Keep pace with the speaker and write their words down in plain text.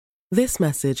This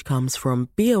message comes from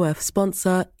BOF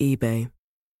sponsor eBay.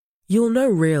 You'll know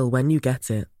real when you get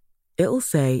it. It'll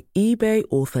say eBay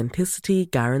Authenticity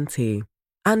Guarantee.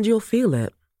 And you'll feel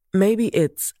it. Maybe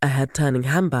it's a head-turning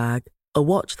handbag, a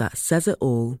watch that says it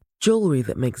all, jewelry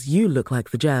that makes you look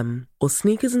like the gem, or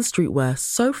sneakers and streetwear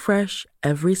so fresh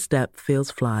every step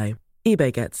feels fly.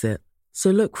 eBay gets it. So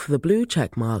look for the blue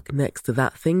check mark next to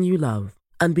that thing you love.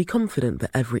 And be confident that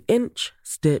every inch,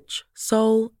 stitch,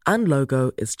 sole, and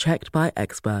logo is checked by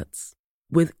experts.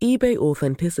 With eBay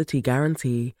Authenticity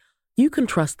Guarantee, you can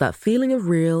trust that feeling of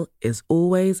real is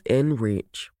always in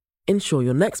reach. Ensure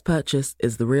your next purchase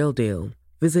is the real deal.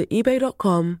 Visit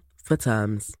ebay.com for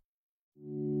terms.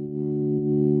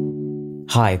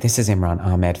 Hi, this is Imran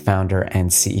Ahmed, founder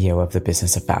and CEO of the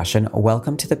Business of Fashion.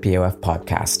 Welcome to the BOF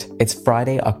podcast. It's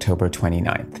Friday, October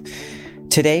 29th.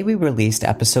 Today, we released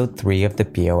episode 3 of the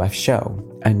BOF Show,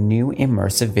 a new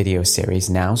immersive video series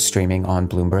now streaming on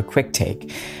Bloomberg Quick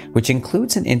Take, which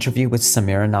includes an interview with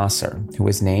Samira Nasr, who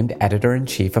was named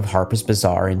editor-in-chief of Harper's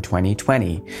Bazaar in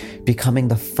 2020, becoming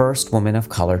the first woman of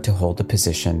color to hold a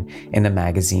position in the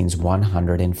magazine's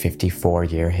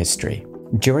 154-year history.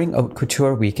 During Haute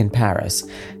Couture Week in Paris,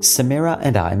 Samira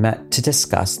and I met to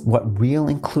discuss what real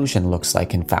inclusion looks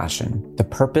like in fashion, the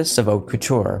purpose of haute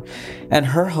couture, and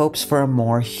her hopes for a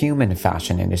more human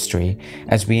fashion industry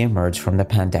as we emerge from the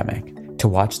pandemic. To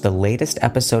watch the latest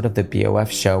episode of the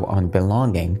BOF Show on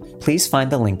belonging, please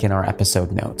find the link in our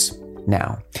episode notes.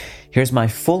 Now, here's my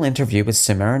full interview with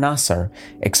Samira Nasr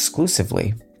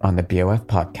exclusively on the BOF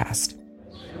podcast.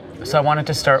 So I wanted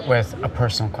to start with a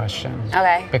personal question.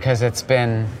 Okay. Because it's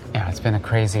been a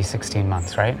crazy 16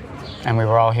 months, right? And we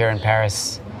were all here in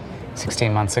Paris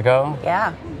 16 months ago.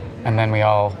 Yeah. And then we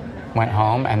all went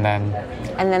home and then...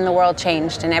 And then the world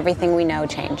changed and everything we know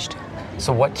changed.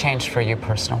 So what changed for you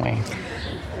personally?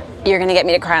 You're going to get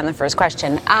me to cry on the first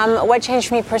question. What changed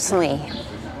for me personally?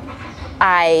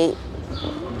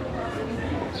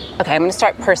 Okay, I'm going to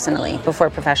start personally before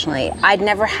professionally. I'd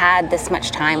never had this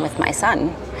much time with my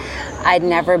son. I'd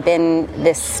never been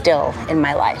this still in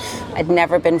my life. I'd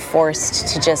never been forced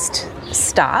to just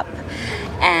stop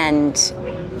and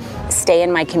stay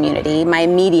in my community, my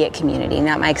immediate community,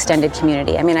 not my extended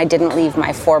community. I mean, I didn't leave my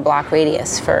 4-block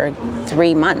radius for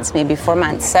 3 months, maybe 4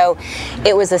 months. So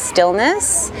it was a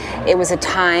stillness. It was a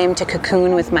time to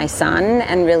cocoon with my son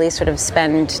and really sort of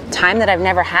spend time that I've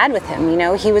never had with him. You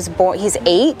know, he was born, he's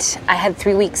 8. I had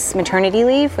 3 weeks maternity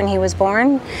leave when he was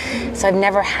born. So I've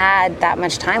never had that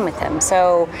much time with him.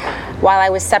 So while I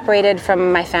was separated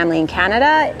from my family in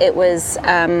Canada, it was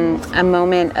a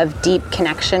moment of deep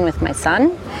connection with my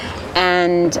son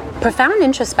and profound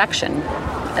introspection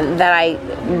that I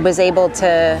was able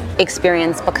to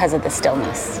experience because of the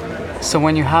stillness. So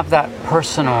when you have that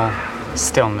personal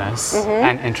stillness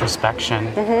and introspection,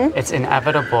 it's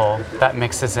inevitable that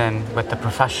mixes in with the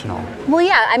professional. Well,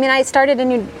 yeah, I mean, I started a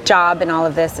new job and all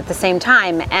of this at the same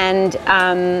time, and...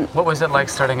 What was it like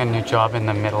starting a new job in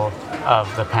the middle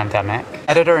of the pandemic?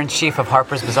 Editor-in-chief of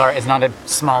Harper's Bazaar is not a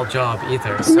small job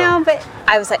either. So. No, but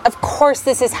I was like, of course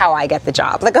this is how I get the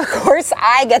job. Like, of course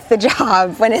I get the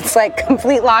job when it's like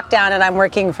complete lockdown and I'm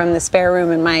working from the spare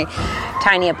room in my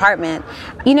tiny apartment.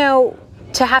 You know,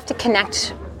 to have to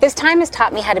connect... This time has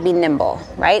taught me how to be nimble,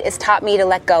 right? It's taught me to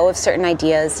let go of certain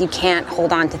ideas. You can't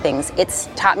hold on to things. It's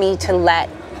taught me to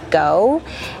let go.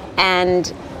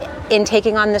 And in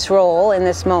taking on this role in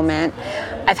this moment,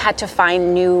 I've had to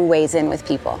find new ways in with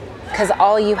people. Because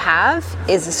all you have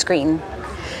is a screen.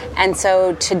 And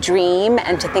so to dream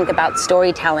and to think about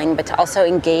storytelling, but to also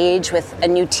engage with a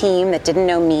new team that didn't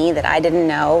know me, that I didn't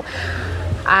know,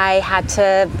 I had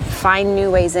to find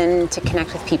new ways in to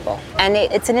connect with people. And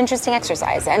it's an interesting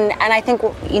exercise. And I think,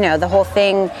 you know, the whole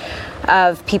thing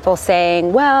of people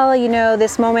saying, well, you know,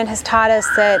 this moment has taught us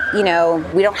that, you know,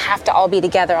 we don't have to all be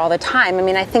together all the time. I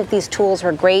mean, I think these tools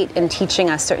were great in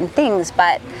teaching us certain things,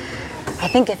 but I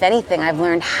think if anything, I've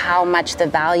learned how much the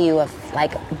value of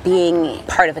like being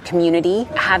part of a community,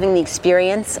 having the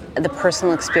experience, the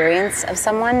personal experience of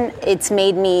someone, it's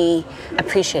made me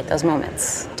appreciate those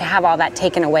moments. To have all that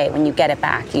taken away, when you get it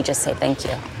back, you just say thank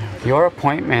you. Your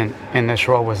appointment in this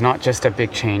role was not just a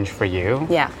big change for you.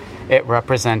 Yeah. It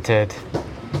represented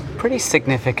pretty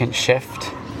significant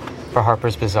shift for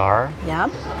Harper's Bazaar. Yeah.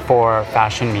 For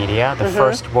fashion media, the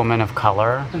first woman of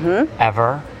color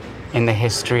ever in the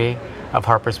history of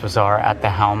Harper's Bazaar at the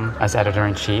helm as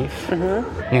editor-in-chief. You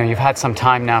know, you've had some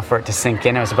time now for it to sink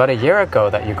in. It was about a year ago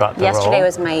that you got the role. Yesterday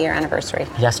was my year anniversary.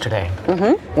 Yesterday.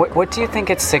 What do you think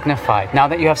it signified? Now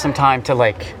that you have some time to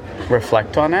like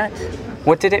reflect on it,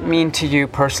 what did it mean to you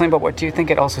personally, but what do you think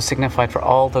it also signified for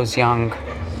all those young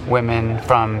women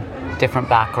from different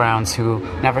backgrounds who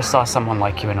never saw someone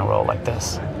like you in a role like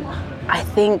this? I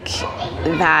think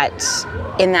that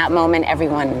in that moment,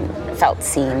 everyone felt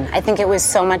seen. I think it was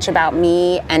so much about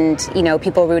me and,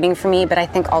 people rooting for me, but I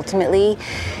think ultimately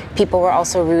people were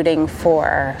also rooting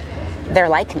for their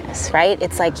likeness, right?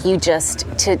 It's like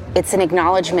it's an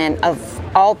acknowledgement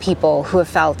of all people who have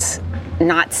felt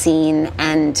not seen,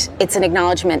 and it's an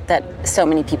acknowledgement that so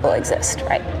many people exist,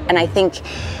 right? And I think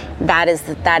that is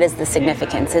the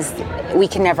significance, is we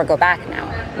can never go back now.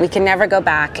 We can never go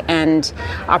back, and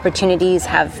opportunities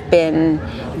have been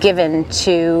given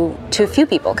to a few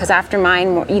people, because after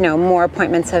mine, more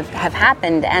appointments have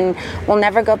happened, and we'll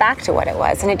never go back to what it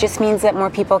was. And it just means that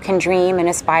more people can dream and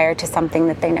aspire to something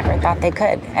that they never thought they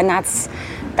could. And that's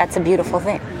a beautiful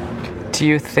thing. Do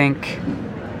you think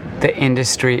the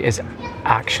industry is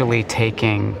actually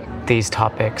taking these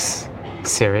topics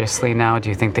seriously now? Do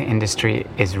you think the industry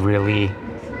is really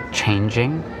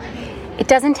changing? It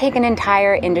doesn't take an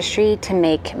entire industry to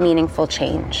make meaningful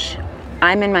change.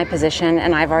 I'm in my position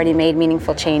and I've already made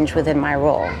meaningful change within my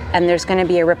role, and there's going to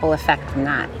be a ripple effect from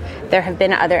that. There have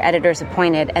been other editors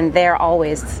appointed, and they're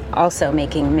always also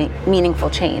making meaningful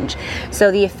change.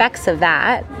 So the effects of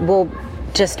that will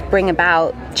just bring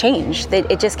about change.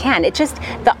 It just can. It just,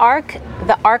 the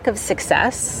arc of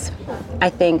success, I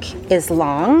think, is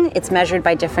long. It's measured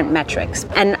by different metrics.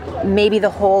 And maybe the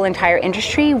whole entire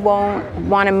industry won't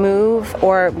want to move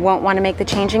or won't want to make the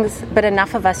changes, but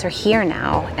enough of us are here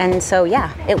now. And so,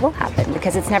 yeah, it will happen,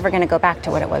 because it's never going to go back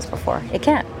to what it was before. It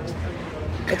can't.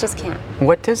 It just can't.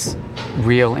 What does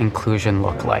real inclusion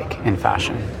look like in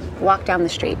fashion? Walk down the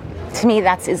street. To me,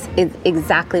 that's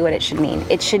exactly what it should mean.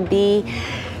 It should be,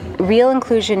 real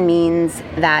inclusion means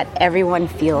that everyone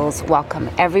feels welcome.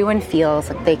 Everyone feels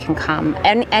like they can come.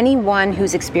 And anyone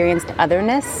who's experienced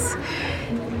otherness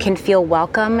can feel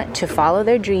welcome to follow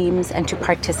their dreams and to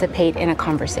participate in a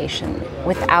conversation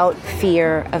without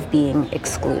fear of being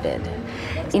excluded.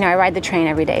 I ride the train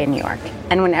every day in New York.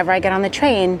 And whenever I get on the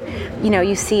train,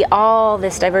 you see all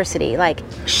this diversity, like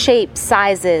shapes,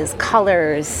 sizes,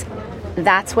 colors.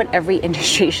 That's what every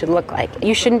industry should look like.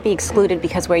 You shouldn't be excluded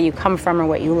because where you come from or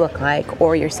what you look like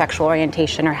or your sexual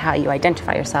orientation or how you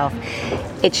identify yourself.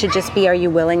 It should just be, are you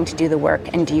willing to do the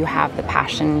work, and do you have the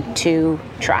passion to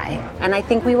try? And I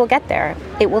think we will get there.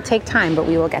 It will take time, but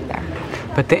we will get there.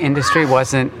 But the industry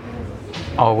wasn't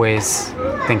always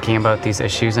thinking about these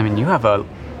issues. I mean, you have a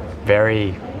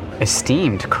very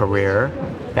esteemed career,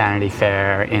 Vanity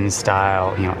Fair,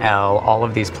 InStyle, Elle, all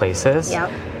of these places. Yep.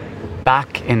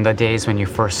 Back in the days when you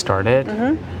first started,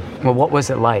 well, what was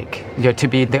it like to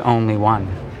be the only one?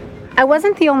 I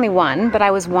wasn't the only one, but I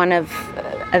was one of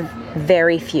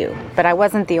very few. But I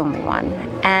wasn't the only one.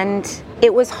 And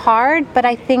it was hard, but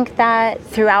I think that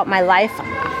throughout my life,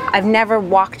 I've never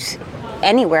walked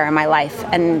anywhere in my life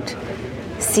and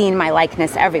seen my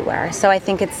likeness everywhere. So I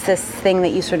think it's this thing that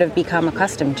you sort of become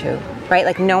accustomed to, right?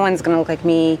 Like, no one's going to look like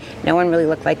me. No one really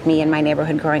looked like me in my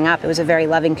neighborhood growing up. It was a very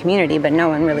loving community, but no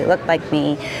one really looked like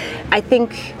me. I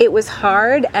think it was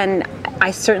hard, and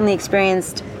I certainly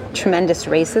experienced tremendous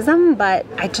racism, but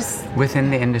I just...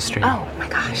 Within the industry? Oh my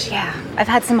gosh, yeah. I've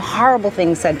had some horrible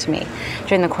things said to me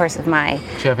during the course of my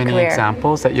career. Do you have any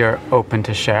examples that you're open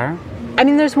to share? I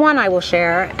mean, there's one I will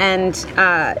share, and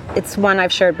it's one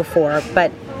I've shared before, but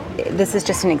this is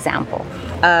just an example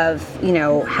of,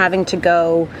 having to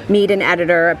go meet an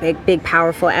editor, a big,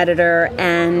 powerful editor,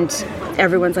 and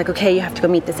everyone's like, okay, you have to go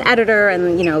meet this editor,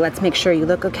 and, let's make sure you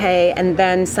look okay. And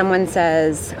then someone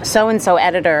says, so-and-so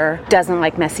editor doesn't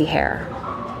like messy hair.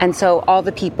 And so all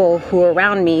the people who are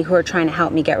around me who are trying to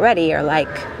help me get ready are like,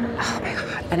 oh my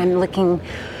God. And I'm looking,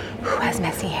 who has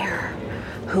messy hair?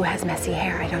 Who has messy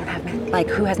hair? I don't have,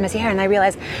 who has messy hair? And I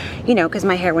realize, because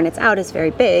my hair when it's out is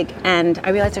very big, and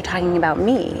I realize they're talking about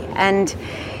me. And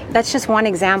that's just one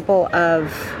example of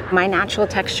my natural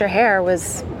texture hair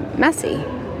was messy.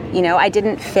 I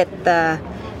didn't fit the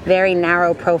very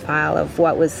narrow profile of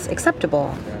what was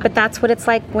acceptable. But that's what it's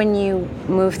like when you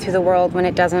move through the world when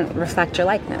it doesn't reflect your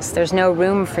likeness. There's no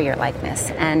room for your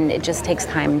likeness, and it just takes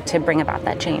time to bring about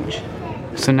that change.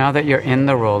 So now that you're in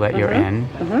the role that you're in,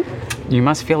 you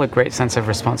must feel a great sense of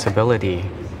responsibility.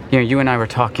 You and I were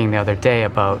talking the other day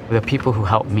about the people who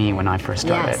helped me when I first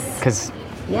started. Because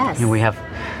we have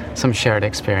some shared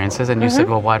experiences, and you said,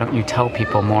 well, why don't you tell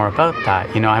people more about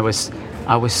that?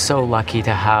 I was so lucky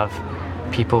to have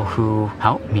people who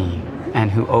helped me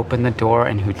and who opened the door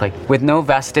and who, with no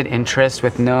vested interest,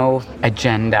 with no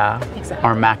agenda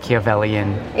or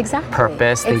Machiavellian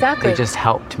purpose, they just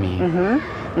helped me.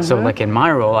 So in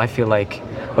my role, I feel like,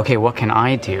 okay, what can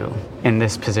I do in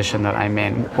this position that I'm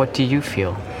in? What do you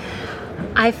feel?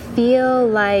 I feel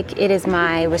like it is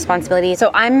my responsibility.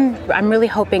 So I'm really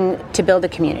hoping to build a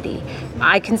community.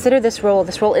 I consider this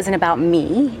role isn't about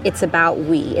me, it's about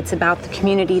we. It's about the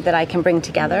community that I can bring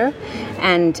together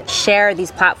and share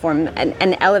these platforms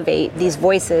and elevate these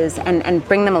voices and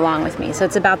bring them along with me. So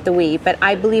it's about the we, but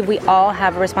I believe we all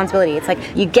have a responsibility. It's like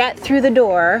you get through the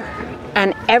door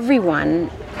and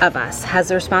everyone of us has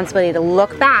the responsibility to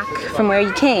look back from where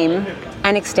you came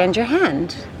and extend your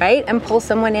hand, right? And pull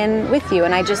someone in with you.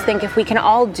 And I just think if we can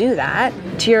all do that,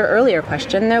 to your earlier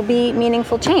question, there'll be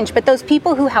meaningful change. But those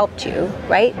people who helped you,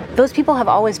 right? Those people have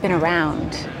always been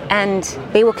around and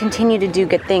they will continue to do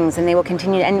good things and they will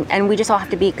continue, and we just all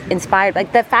have to be inspired.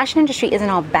 Like the fashion industry isn't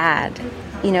all bad.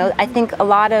 You know, I think a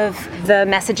lot of the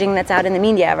messaging that's out in the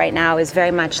media right now is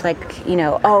very much like, you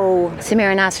know, oh,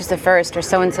 Samira Nasr's the first or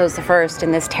so-and-so's the first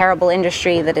in this terrible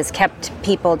industry that has kept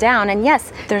people down. And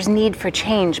yes, there's need for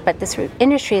change, but this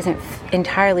industry isn't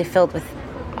entirely filled with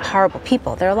horrible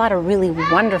people. There are a lot of really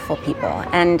wonderful people,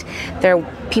 and there are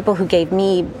people who gave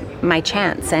me my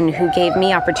chance and who gave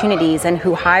me opportunities and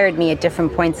who hired me at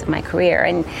different points of my career.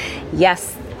 And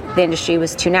yes, the industry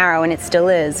was too narrow, and it still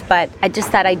is, but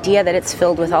just that idea that it's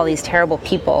filled with all these terrible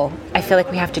people, I feel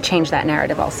like we have to change that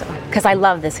narrative also, because I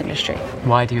love this industry.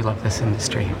 Why do you love this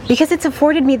industry? Because it's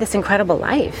afforded me this incredible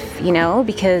life, you know,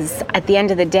 because at the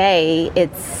end of the day,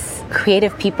 it's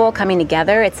creative people coming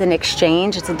together, it's an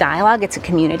exchange, it's a dialogue, it's a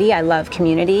community. I love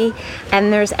community,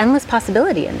 and there's endless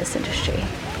possibility in this industry.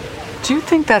 Do you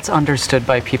think that's understood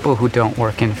by people who don't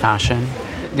work in fashion?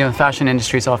 You know, the fashion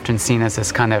industry is often seen as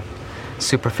this kind of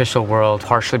superficial world,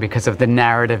 partially because of the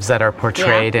narratives that are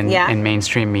portrayed in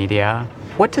mainstream media.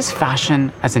 What does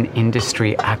fashion as an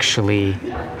industry actually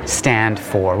stand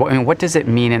for? I mean, what does it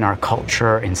mean in our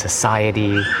culture, in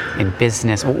society, in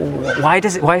business? Why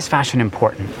is fashion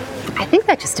important? I think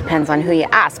that just depends on who you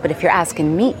ask, but if you're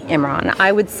asking me, Imran,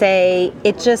 I would say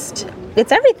it's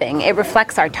everything. It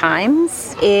reflects our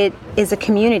times. It is a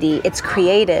community. It's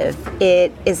creative.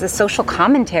 It is a social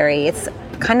commentary. It's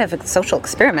kind of a social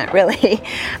experiment, really.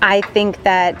 I think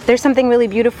that there's something really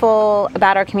beautiful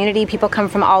about our community. People come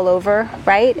from all over,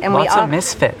 right? And lots of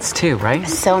misfits too, right?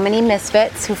 So many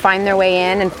misfits who find their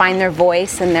way in and find their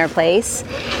voice and their place.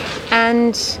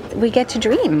 And we get to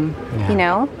dream, you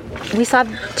know? We saw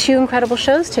 2 incredible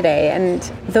shows today, and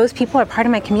those people are part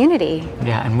of my community.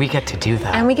 Yeah, and we get to do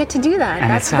that. And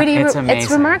That's amazing.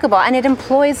 It's remarkable, and it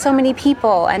employs so many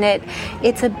people, and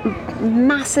it's a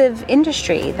massive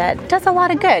industry that does a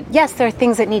lot of good. Yes, there are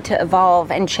things that need to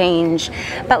evolve and change,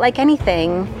 but like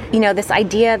anything, you know, this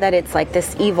idea that it's like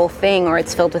this evil thing or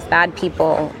it's filled with bad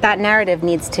people, that narrative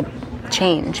needs to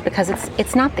change, because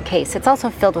it's not the case. It's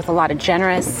also filled with a lot of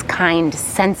generous, kind,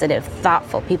 sensitive,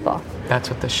 thoughtful people. That's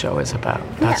what the show is about.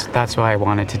 That's why I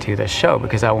wanted to do this show,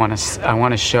 because I want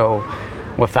to show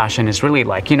what fashion is really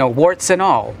like. You know, warts and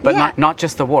all, but not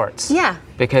just the warts. Yeah.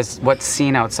 Because what's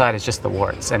seen outside is just the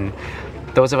warts, and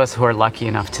those of us who are lucky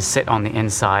enough to sit on the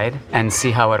inside and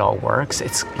see how it all works,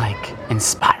 it's like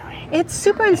inspiring. It's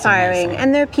super inspiring,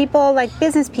 and there are people like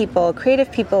business people,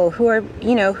 creative people who are,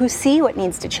 you know, who see what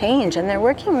needs to change, and they're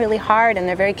working really hard, and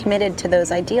they're very committed to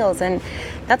those ideals, and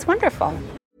that's wonderful.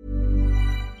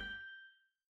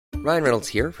 Ryan Reynolds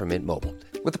here from Mint Mobile.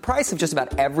 With the price of just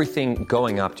about everything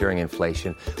going up during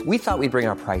inflation, we thought we'd bring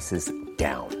our prices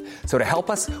down. So to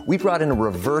help us, we brought in a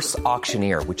reverse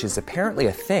auctioneer, which is apparently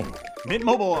a thing. Mint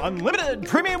Mobile Unlimited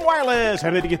Premium Wireless.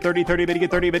 How to get 30, 30, bit to get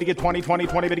 30, bit to get 20, 20,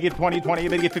 20, bit to get 20, 20,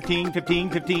 bit to get 15, 15,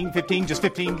 15, 15, just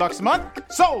 $15 a month?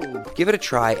 Sold! Give it a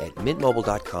try at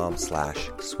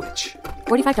mintmobile.com/switch.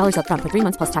 $45 up front for 3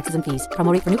 months plus taxes and fees.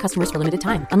 Promo rate for new customers for limited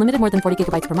time. Unlimited more than 40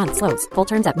 gigabytes per month. Slows full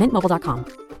terms at mintmobile.com.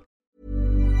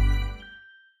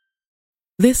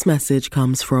 This message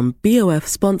comes from BOF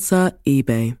sponsor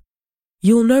eBay.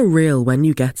 You'll know real when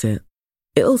you get it.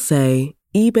 It'll say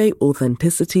eBay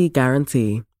Authenticity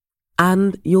Guarantee.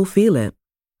 And you'll feel it.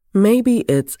 Maybe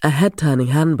it's a head-turning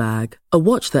handbag, a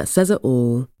watch that says it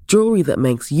all, jewelry that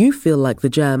makes you feel like the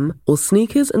gem, or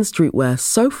sneakers and streetwear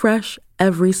so fresh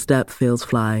every step feels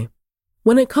fly.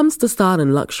 When it comes to style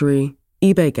and luxury,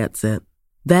 eBay gets it.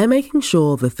 They're making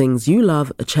sure the things you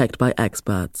love are checked by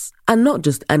experts. And not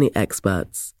just any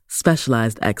experts,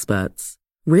 specialized experts.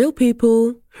 Real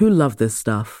people who love this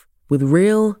stuff, with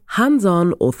real,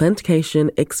 hands-on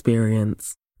authentication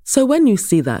experience. So when you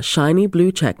see that shiny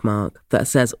blue checkmark that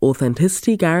says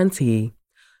Authenticity Guarantee,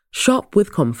 shop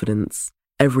with confidence.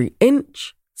 Every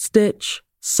inch, stitch,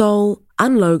 sole,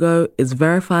 and logo is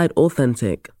verified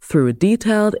authentic through a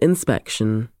detailed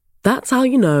inspection. That's how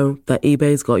you know that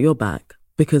eBay's got your back.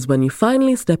 Because when you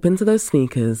finally step into those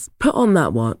sneakers, put on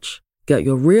that watch, get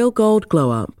your real gold glow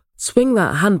up, Swing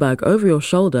that handbag over your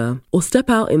shoulder or step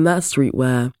out in that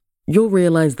streetwear. You'll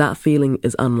realize that feeling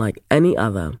is unlike any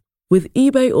other. With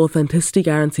eBay Authenticity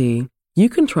Guarantee, you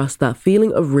can trust that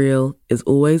feeling of real is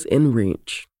always in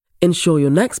reach. Ensure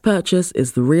your next purchase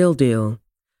is the real deal.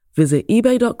 Visit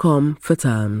ebay.com for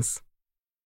terms.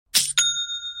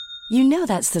 You know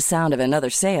that's the sound of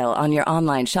another sale on your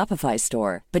online Shopify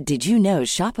store. But did you know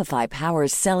Shopify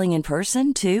powers selling in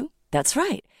person, too? That's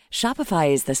right. Shopify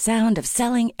is the sound of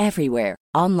selling everywhere.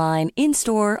 Online,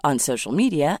 in-store, on social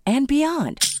media, and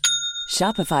beyond.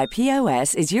 Shopify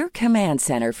POS is your command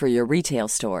center for your retail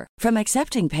store. From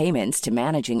accepting payments to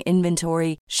managing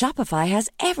inventory, Shopify has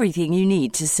everything you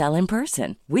need to sell in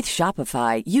person. With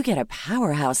Shopify, you get a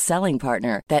powerhouse selling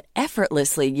partner that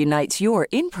effortlessly unites your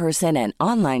in-person and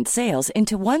online sales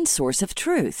into one source of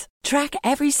truth. Track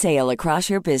every sale across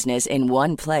your business in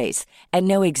one place and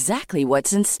know exactly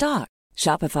what's in stock.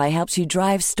 Shopify helps you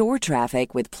drive store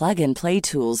traffic with plug-and-play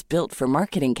tools built for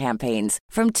marketing campaigns,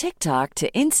 from TikTok to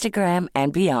Instagram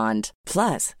and beyond.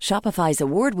 Plus, Shopify's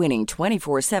award-winning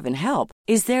 24/7 help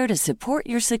is there to support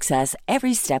your success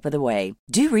every step of the way.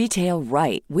 Do retail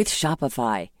right with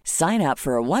Shopify. Sign up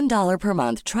for a $1 per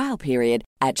month trial period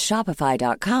at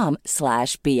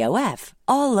shopify.com/BOF,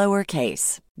 all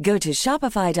lowercase. Go to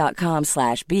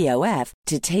shopify.com/BOF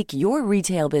to take your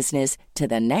retail business to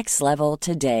the next level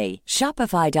today.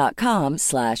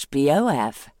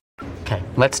 Shopify.com/BOF. Okay,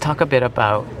 let's talk a bit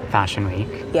about Fashion Week.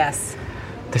 Yes.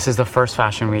 This is the first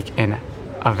Fashion Week in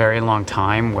a very long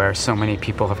time where so many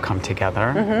people have come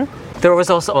together. There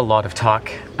was also a lot of talk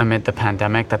amid the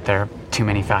pandemic that there are too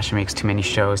many fashion weeks, too many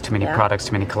shows, too many products,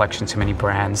 too many collections, too many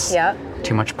brands,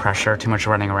 too much pressure, too much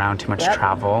running around, too much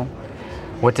travel.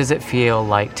 What does it feel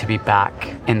like to be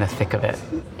back in the thick of it?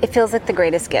 It feels like the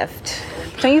greatest gift.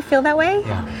 Don't you feel that way?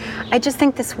 Yeah. I just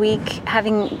think this week,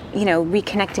 having,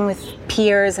 reconnecting with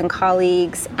peers and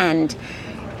colleagues and,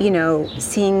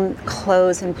 seeing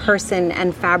clothes in person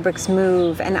and fabrics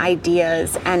move and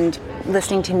ideas and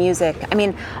listening to music. I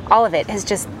mean, all of it has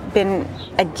just been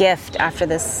a gift after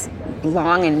this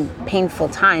long and painful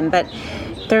time. But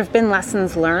there have been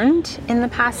lessons learned in the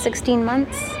past 16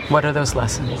 months. What are those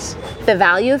lessons? The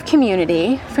value of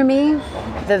community for me,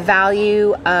 the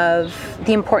value of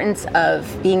the importance of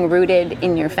being rooted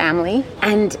in your family,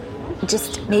 and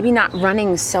just maybe not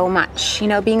running so much,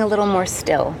 being a little more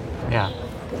still. Yeah.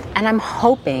 And I'm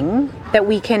hoping that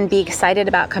we can be excited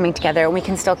about coming together and we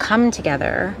can still come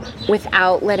together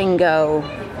without letting go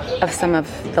of some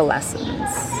of the lessons.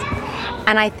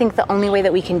 And I think the only way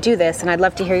that we can do this, and I'd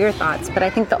love to hear your thoughts, but I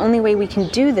think the only way we can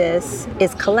do this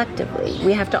is collectively.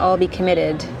 We have to all be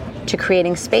committed to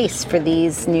creating space for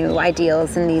these new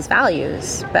ideals and these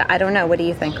values. But I don't know, what do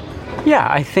you think? Yeah,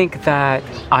 I think that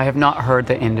I have not heard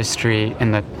the industry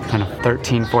in the kind of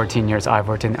 13, 14 years I've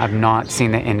worked in, I've not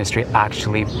seen the industry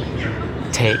actually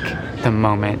take the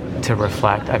moment to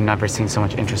reflect. I've never seen so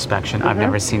much introspection. I've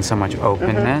never seen so much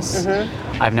openness.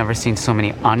 I've never seen so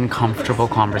many uncomfortable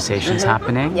conversations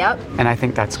happening. And I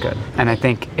think that's good. And I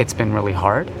think it's been really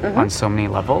hard on so many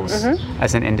levels.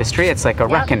 As an industry, it's like a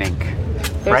reckoning.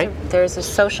 There's a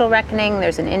social reckoning,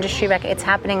 there's an industry reckoning. It's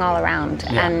happening all around.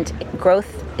 And growth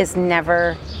is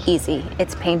never easy.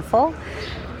 It's painful,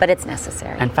 but it's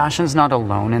necessary. And fashion's not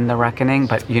alone in the reckoning,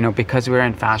 but because we're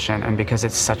in fashion and because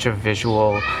it's such a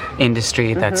visual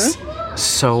industry that's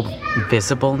so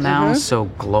visible now, so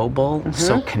global,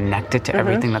 so connected to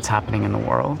everything that's happening in the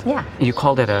world. Yeah. You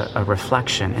called it a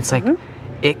reflection. It's like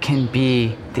it can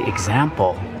be the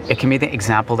example. It can be the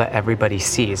example that everybody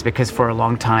sees, because for a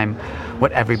long time,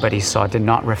 what everybody saw did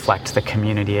not reflect the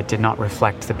community. It did not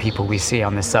reflect the people we see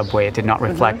on the subway. It did not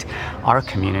reflect our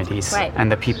communities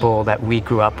and the people that we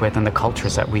grew up with and the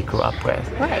cultures that we grew up with.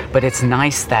 But it's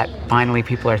nice that finally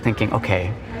people are thinking,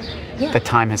 okay, the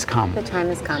time has come. The time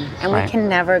has come. And we can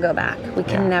never go back. We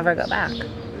can never go back.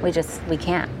 We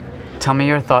can't. Tell me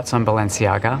your thoughts on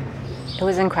Balenciaga. It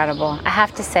was incredible. I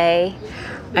have to say,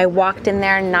 I walked in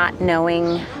there not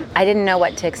knowing, I didn't know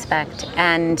what to expect.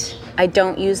 And I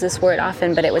don't use this word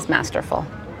often, but it was masterful.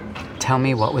 Tell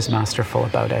me what was masterful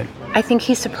about it. I think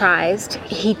he surprised.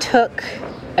 He took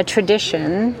a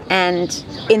tradition, and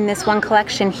in this one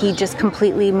collection, he just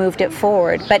completely moved it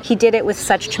forward. But he did it with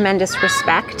such tremendous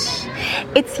respect.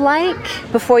 It's like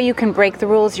before you can break the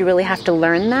rules, you really have to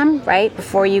learn them, right?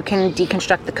 Before you can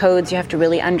deconstruct the codes, you have to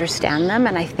really understand them.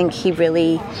 And I think he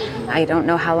really, I don't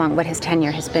know what his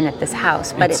tenure has been at this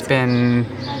house, but it's been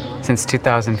since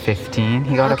 2015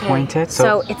 he got appointed.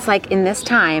 So it's like in this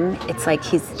time, it's like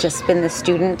he's just been the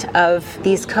student of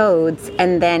these codes,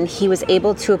 and then he was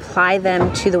able to apply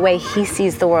them to the way he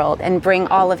sees the world and bring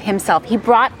all of himself. He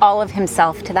brought all of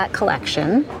himself to that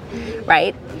collection,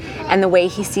 right? And the way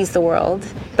he sees the world,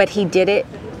 but he did it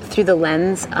through the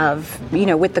lens of,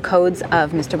 with the codes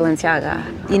of Mr. Balenciaga.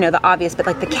 The obvious, but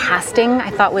like the casting I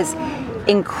thought was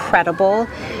incredible.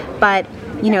 But,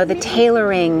 the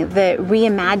tailoring, the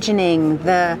reimagining,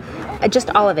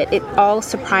 just all of it. It all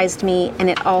surprised me,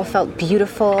 and it all felt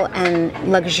beautiful and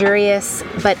luxurious,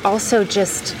 but also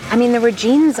just, there were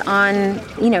jeans on,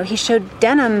 he showed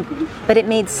denim, but it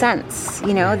made sense.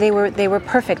 They were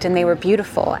perfect and they were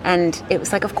beautiful. And it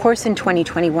was like, of course, in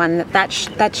 2021, that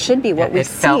should be what we see.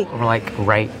 It felt like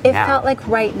right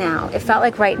now. It felt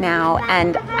like right now.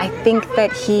 And I think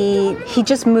that he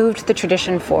just moved the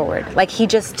tradition forward. Like he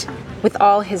just, with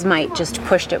all his might, just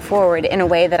pushed it forward in a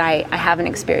way that I haven't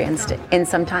experienced in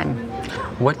some time.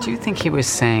 What do you think he was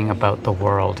saying about the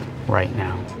world right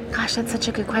now? Gosh, that's such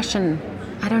a good question.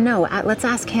 I don't know. Let's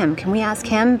ask him. Can we ask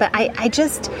him? But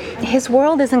his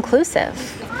world is inclusive.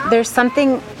 There's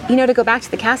something, to go back to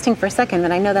the casting for a second,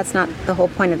 and I know that's not the whole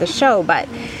point of the show, but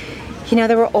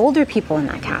there were older people in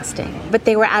that casting, but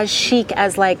they were as chic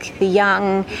as like the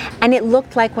young, and it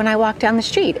looked like when I walked down the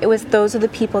street, those are the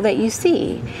people that you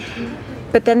see.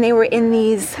 But then they were in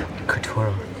these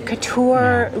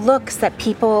couture looks that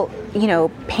people,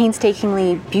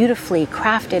 painstakingly, beautifully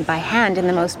crafted by hand in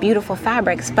the most beautiful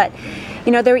fabrics. But,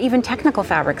 there were even technical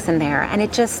fabrics in there, and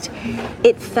it just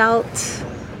felt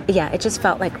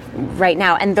like right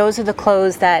now. And those are the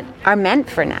clothes that are meant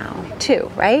for now too,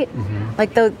 right? Mm-hmm.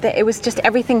 Like it was just,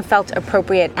 everything felt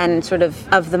appropriate and sort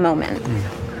of the moment.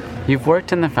 You've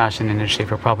worked in the fashion industry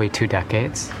for probably 2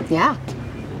 decades. Yeah.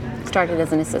 Started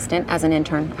as an assistant, as an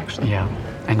intern, actually. Yeah.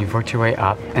 And you've worked your way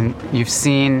up, and you've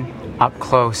seen up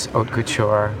close haute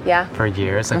couture for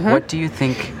years. Like, what do you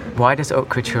think, why does haute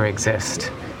couture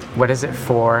exist? What is it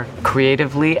for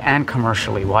creatively and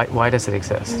commercially? Why does it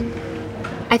exist?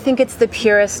 I think it's the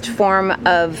purest form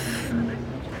of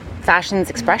fashion's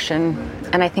expression,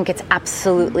 and I think it's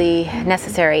absolutely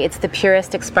necessary. It's the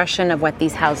purest expression of what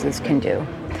these houses can do.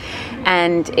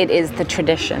 And it is the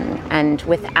tradition, and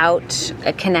without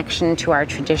a connection to our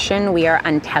tradition, we are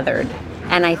untethered.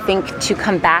 And I think to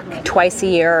come back twice a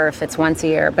year, or if it's once a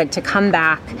year, but to come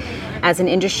back as an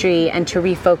industry and to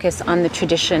refocus on the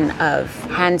tradition of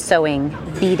hand sewing,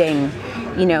 beading,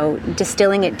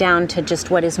 distilling it down to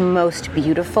just what is most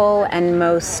beautiful and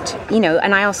most,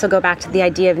 and I also go back to the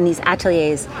idea of in these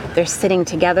ateliers, they're sitting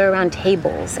together around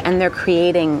tables and they're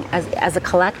creating as a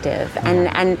collective,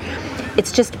 and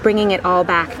it's just bringing it all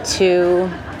back to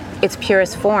its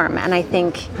purest form, and I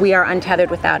think we are untethered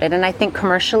without it. And I think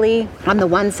commercially, on the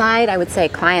one side, I would say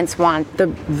clients want the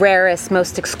rarest,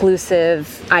 most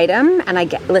exclusive item,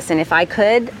 and listen, if I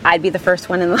could, I'd be the first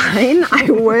one in line. I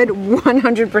would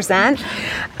 100%.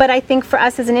 But I think for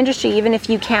us as an industry, even if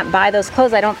you can't buy those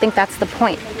clothes, I don't think that's the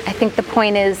point. I think the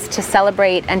point is to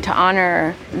celebrate and to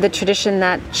honor the tradition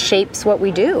that shapes what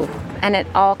we do. And it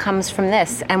all comes from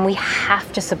this, and we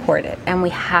have to support it, and we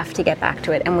have to get back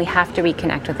to it, and we have to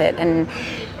reconnect with it. And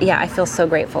I feel so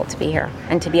grateful to be here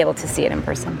and to be able to see it in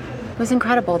person. It was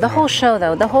incredible. The whole show,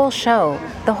 though, the whole show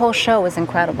was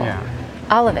incredible. Yeah.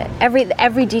 All of it,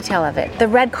 every detail of it. The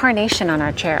red carnation on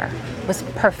our chair was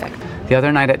perfect. The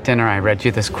other night at dinner, I read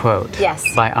you this quote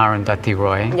by Arundhati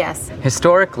Roy. Yes.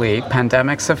 Historically,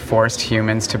 pandemics have forced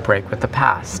humans to break with the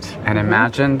past and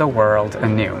imagine the world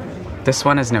anew. This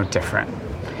one is no different.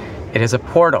 It is a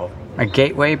portal, a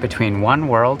gateway between one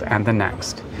world and the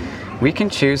next. We can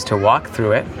choose to walk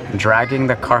through it, dragging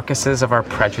the carcasses of our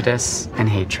prejudice and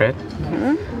hatred,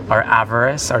 our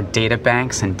avarice, our data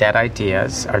banks and dead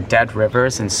ideas, our dead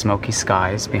rivers and smoky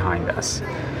skies behind us.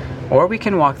 Or we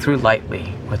can walk through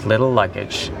lightly, with little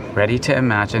luggage, ready to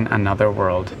imagine another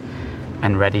world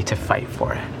and ready to fight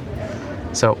for it.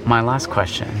 So my last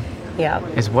question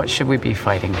is, what should we be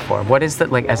fighting for? What is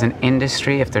that, like, as an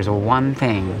industry, if there's one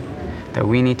thing that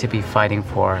we need to be fighting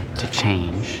for to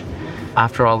change,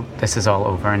 after all this is all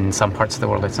over, and in some parts of the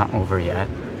world it's not over yet,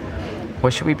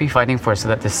 what should we be fighting for so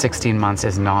that the 16 months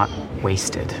is not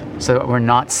wasted? So that we're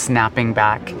not snapping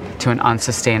back to an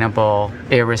unsustainable,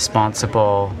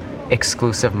 irresponsible,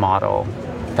 exclusive model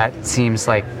that seems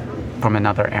like from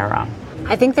another era?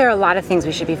 I think there are a lot of things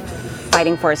we should be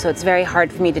fighting for, so it's very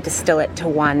hard for me to distill it to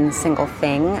one single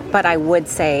thing, but I would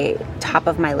say top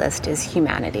of my list is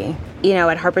humanity.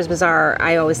 At Harper's Bazaar,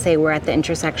 I always say we're at the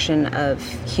intersection of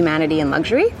humanity and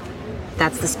luxury.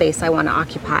 That's the space I want to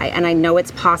occupy, and I know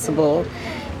it's possible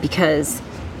because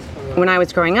When I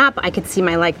was growing up, I could see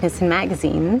my likeness in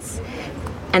magazines,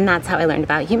 and that's how I learned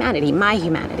about humanity, my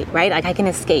humanity, right? Like I can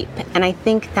escape. And I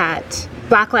think that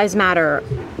Black Lives Matter,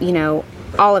 you know,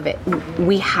 all of it,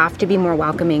 we have to be more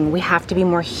welcoming, we have to be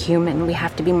more human, we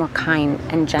have to be more kind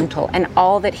and gentle, and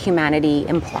all that humanity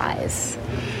implies.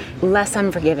 Less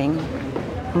unforgiving,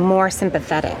 more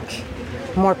sympathetic,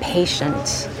 more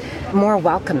patient, more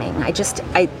welcoming.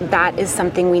 That is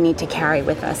something we need to carry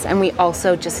with us. And we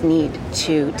also just need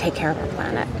to take care of our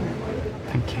planet.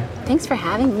 Thank you. Thanks for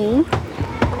having me.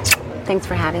 Thanks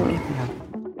for having me.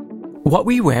 What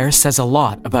we wear says a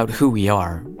lot about who we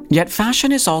are. Yet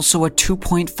fashion is also a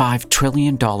 $2.5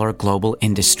 trillion global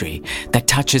industry that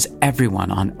touches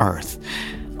everyone on Earth.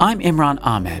 I'm Imran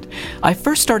Ahmed. I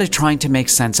first started trying to make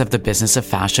sense of the business of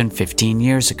fashion 15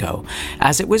 years ago,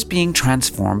 as it was being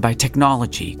transformed by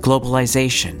technology,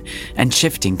 globalization, and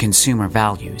shifting consumer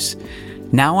values.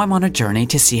 Now I'm on a journey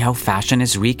to see how fashion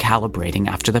is recalibrating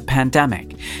after the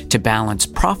pandemic to balance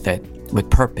profit with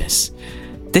purpose.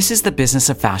 This is the Business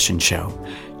of Fashion show.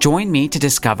 Join me to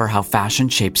discover how fashion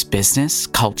shapes business,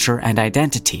 culture, and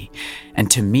identity, and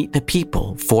to meet the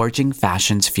people forging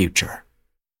fashion's future.